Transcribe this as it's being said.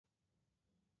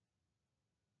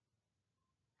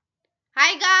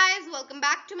Hi guys, welcome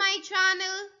back to my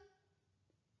channel.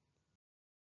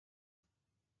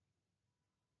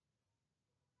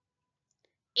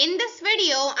 In this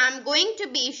video, I'm going to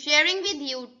be sharing with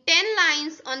you 10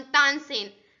 lines on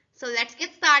Tansen. So let's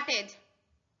get started.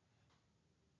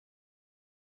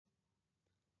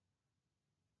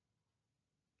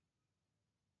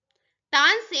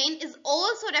 Tansen is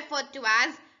also referred to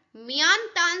as Miyan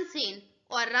Tansen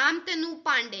or Ramtanu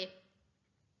Pandey.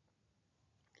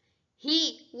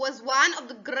 He was one of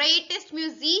the greatest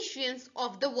musicians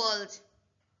of the world.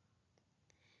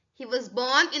 He was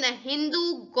born in a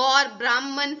Hindu Gaur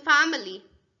Brahman family.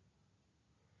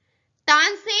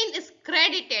 Tansen is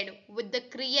credited with the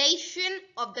creation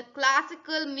of the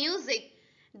classical music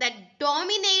that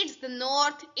dominates the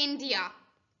North India.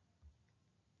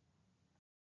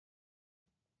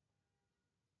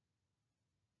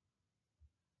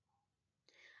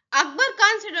 Akbar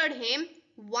considered him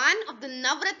one of the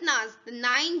NAVARATNAS, the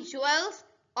 9 jewels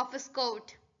of his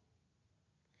court.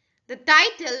 The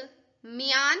title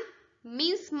Miyan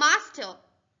means master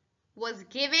was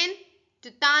given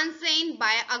to Tansen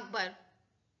by Akbar.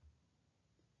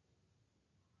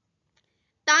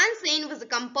 Tansen was a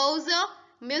composer,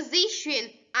 musician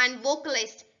and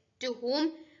vocalist to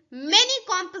whom many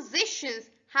compositions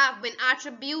have been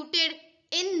attributed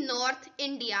in North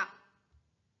India.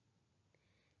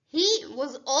 He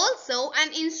was also an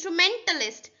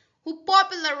instrumentalist who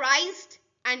popularized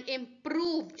and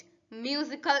improved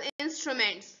musical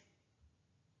instruments.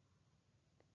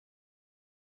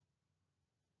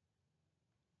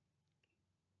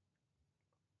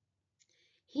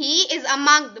 He is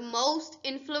among the most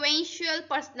influential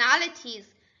personalities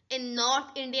in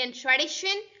North Indian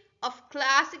tradition of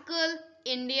classical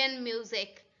Indian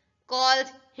music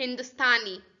called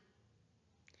Hindustani.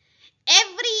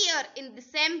 Every year in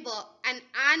December, an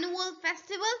annual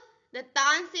festival, the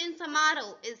Tansen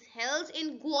Samaro, is held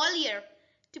in Gwalior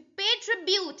to pay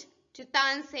tribute to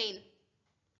Tansen.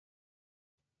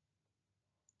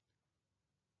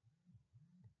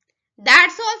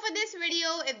 That's all for this video.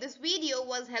 If this video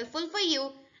was helpful for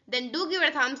you, then do give it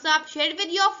a thumbs up, share it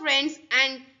with your friends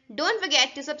and don't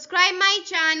forget to subscribe my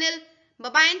channel. Bye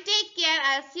bye and take care.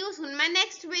 I'll see you soon in my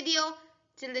next video.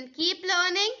 Till then keep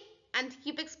learning and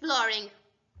keep exploring.